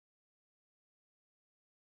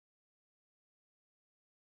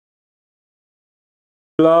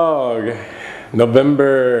Vlog,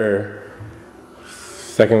 November,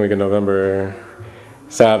 second week of November.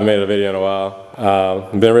 So I haven't made a video in a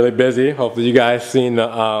while. Been really busy. Hopefully you guys seen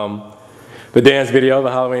the dance video,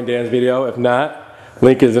 the Halloween dance video. If not,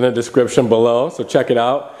 link is in the description below, so check it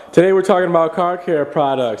out. Today we're talking about car care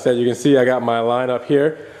products. As you can see, I got my lineup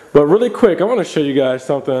here. But really quick, I want to show you guys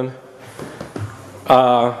something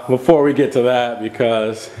before we get to that,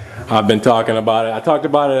 because I've been talking about it. I talked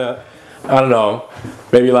about it, I don't know,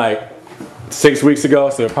 maybe like 6 weeks ago,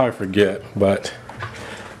 so I'll probably forget. But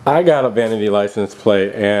I got a vanity license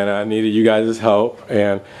plate and I needed you guys' help,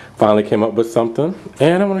 and finally came up with something,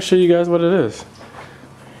 and I want to show you guys what it is.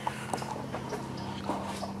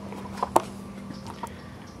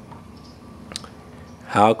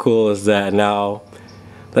 How cool is that? Now,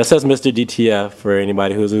 that says Mr. DTF for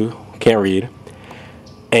anybody who can't read.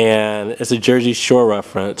 And it's a Jersey Shore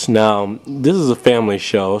reference. Now, this is a family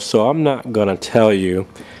show, so I'm not gonna tell you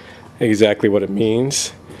exactly what it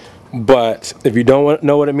means. But if you don't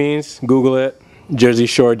know what it means, Google it, Jersey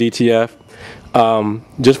Shore DTF.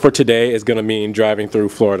 Just for today, it's gonna mean driving through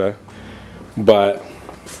Florida. But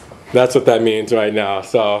that's what that means right now.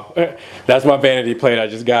 So that's my vanity plate. I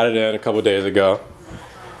just got it in a couple days ago.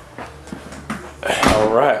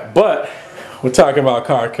 Alright, but we're talking about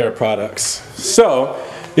car care products. So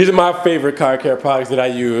these are my favorite car care products that I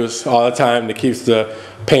use all the time that keeps the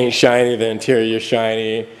paint shiny, the interior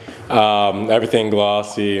shiny, everything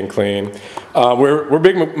glossy and clean. We're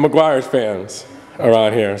big Meguiar's fans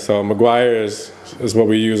around here, so Meguiar is what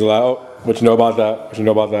we use a lot. What you know about that? What you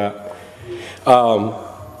know about that?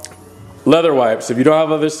 Leather wipes. If you don't have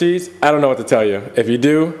leather seats, I don't know what to tell you. If you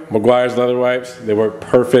do, Meguiar's leather wipes, they work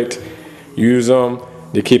perfect. Use them.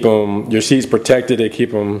 They keep your seats protected. They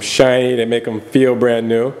keep them shiny. They make them feel brand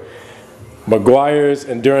new. Meguiar's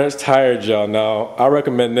Endurance Tire Gel. Now, I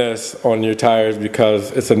recommend this on your tires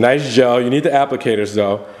because it's a nice gel. You need the applicators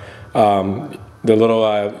though. The little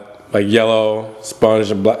like yellow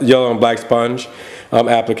and black sponge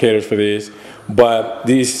applicators for these. But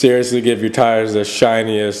these seriously give your tires the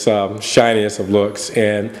shiniest of looks,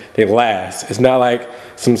 and they last. It's not like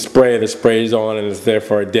some spray that sprays on and it's there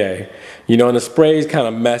for a day. You know, and the spray is kind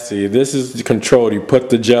of messy. This is controlled. You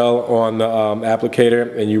put the gel on the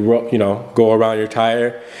applicator and you know, go around your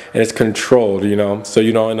tire, and it's controlled, you know, so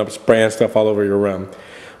you don't end up spraying stuff all over your rim.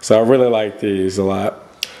 So I really like these a lot.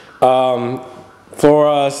 For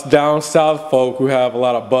us down south folk who have a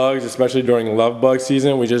lot of bugs, especially during love bug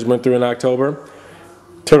season, we just went through in October,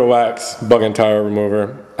 Turtle Wax Bug and Tire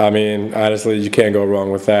Remover. I mean, honestly, you can't go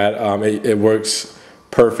wrong with that. It works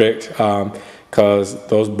perfect because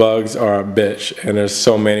those bugs are a bitch, and there's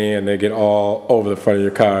so many, and they get all over the front of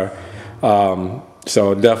your car.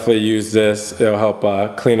 So definitely use this. It'll help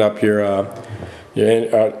clean up your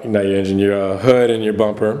hood and your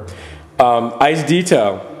bumper. Ice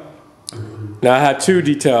detail. Now I have two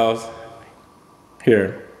details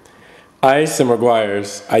here, Ice and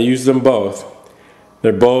Meguiar's. I use them both.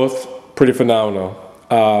 They're both pretty phenomenal.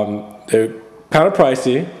 They're kind of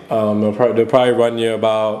pricey. They'll probably run you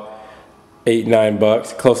about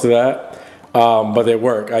 $8-9, close to that. But they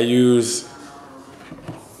work. I use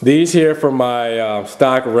these here for my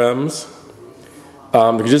stock rims.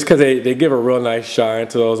 Just because they give a real nice shine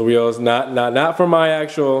to those wheels. Not for my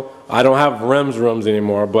actual. I don't have rims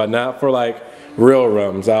anymore, but not for like real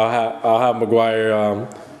rims. I'll have Meguiar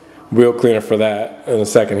wheel cleaner for that in a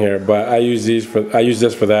second here. But I use this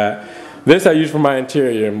for that. This I use for my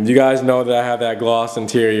interior. You guys know that I have that gloss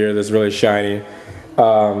interior that's really shiny,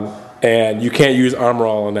 and you can't use Armor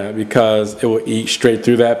All on that because it will eat straight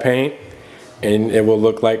through that paint, and it will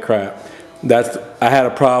look like crap. I had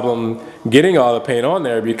a problem getting all the paint on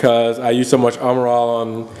there because I used so much Armor All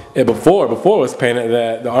on it before it was painted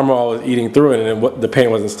that the Armor All was eating through it, and the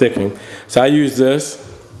paint wasn't sticking. So I use this,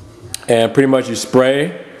 and pretty much you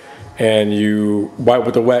spray and you wipe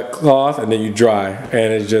with a wet cloth and then you dry,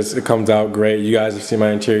 and it comes out great. You guys have seen my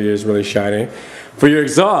interior is really shiny. For your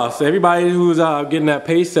exhaust, everybody who's getting that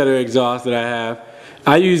pace setter exhaust that I have,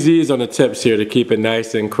 I use these on the tips here to keep it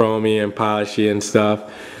nice and chromy and polishy and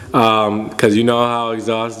stuff. Because you know how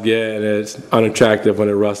exhausts get, and it's unattractive when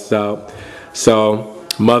it rusts out. So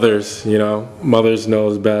mothers, you know, mothers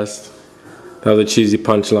knows best. That was a cheesy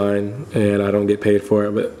punchline, and I don't get paid for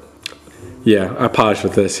it, but yeah, I polish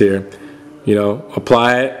with this here. You know,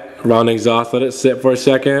 apply it around the exhaust, let it sit for a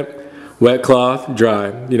second, wet cloth,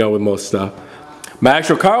 dry, you know, with most stuff. My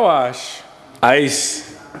actual car wash,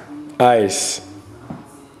 Ice,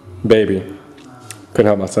 baby, couldn't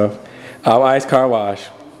help myself. Ice car wash.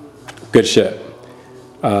 Good shit.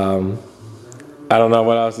 I don't know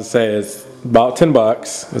what else to say. It's about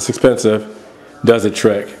 $10. It's expensive, does the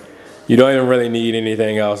trick. You don't even really need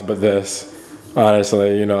anything else but this,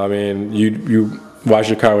 honestly. You know, I mean, you wash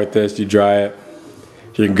your car with this, you dry it,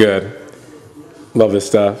 you're good. Love this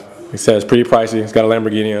stuff. Like I said, it's pretty pricey. It's got a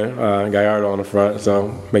Lamborghini Gallardo on the front, so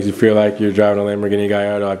makes you feel like you're driving a Lamborghini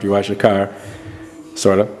Gallardo after you wash your car,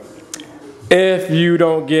 sort of. If you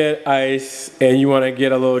don't get ice and you want to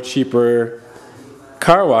get a little cheaper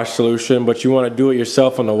car wash solution, but you want to do it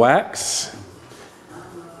yourself on the wax,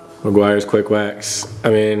 Meguiar's Quick Wax. I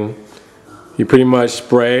mean, you pretty much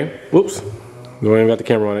spray, whoops, don't even got the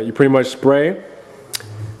camera on it. You pretty much spray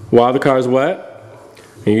while the car is wet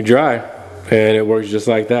and you dry, and it works just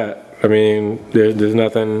like that. I mean, there's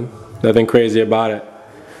nothing crazy about it.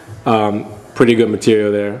 Pretty good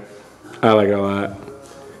material there. I like it a lot.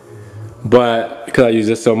 But because I use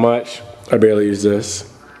this so much, I barely use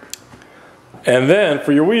this. And then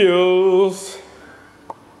for your wheels,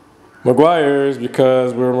 Meguiar's,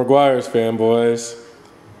 because we're Meguiar's fanboys.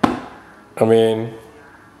 I mean,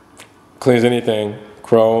 cleans anything,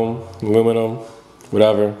 chrome, aluminum,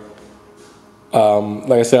 whatever.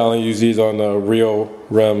 Like I said, I only use these on the real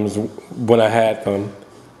rims when I had them.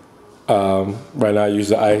 Right now I use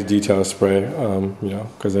the ice detail spray, you know,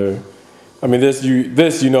 because they're, I mean, this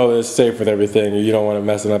you know is safe with everything. You don't want to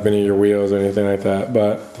mess up any of your wheels or anything like that.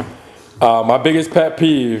 But my biggest pet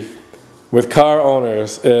peeve with car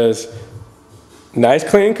owners is nice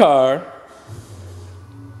clean car,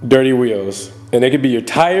 dirty wheels. And it could be your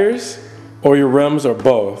tires or your rims or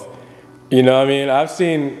both. You know what I mean? I've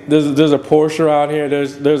seen, there's a Porsche around here,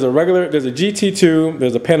 there's a GT2,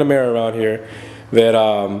 there's a Panamera around here that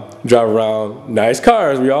drive around, nice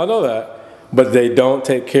cars, we all know that. But they don't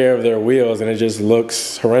take care of their wheels and it just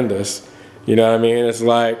looks horrendous. You know what I mean? It's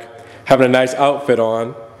like having a nice outfit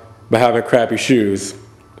on, but having crappy shoes.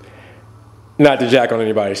 Not to jack on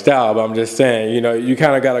anybody's style, but I'm just saying, you know, you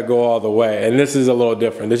kind of got to go all the way. And this is a little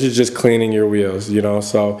different. This is just cleaning your wheels, you know.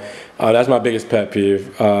 So that's my biggest pet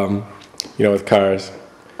peeve, you know, with cars.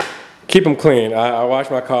 Keep them clean. I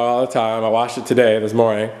wash my car all the time. I washed it today, this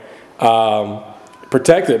morning.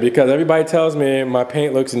 Protect it, because everybody tells me my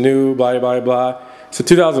paint looks new, blah, blah, blah. It's a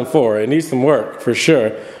 2004. It needs some work, for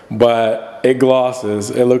sure. But it glosses.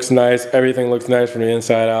 It looks nice. Everything looks nice from the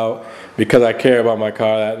inside out, because I care about my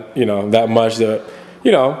car that, you know, that much that,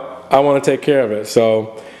 you know, I want to take care of it.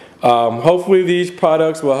 So hopefully these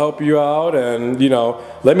products will help you out, and, you know,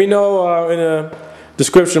 let me know in the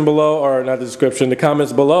description below, or not the description, the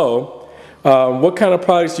comments below, what kind of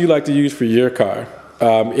products you like to use for your car.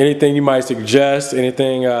 Anything you might suggest,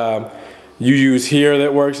 anything you use here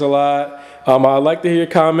that works a lot. I'd like to hear your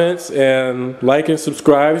comments, and like and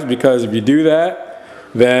subscribe, because if you do that,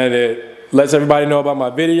 then it lets everybody know about my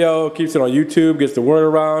video, keeps it on YouTube, gets the word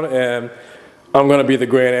around, and I'm going to be the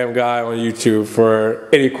Grand Am guy on YouTube for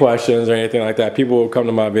any questions or anything like that. People will come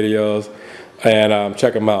to my videos and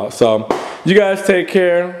check them out. So you guys take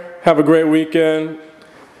care. Have a great weekend.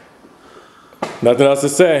 Nothing else to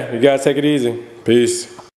say. You guys take it easy.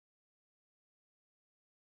 Peace.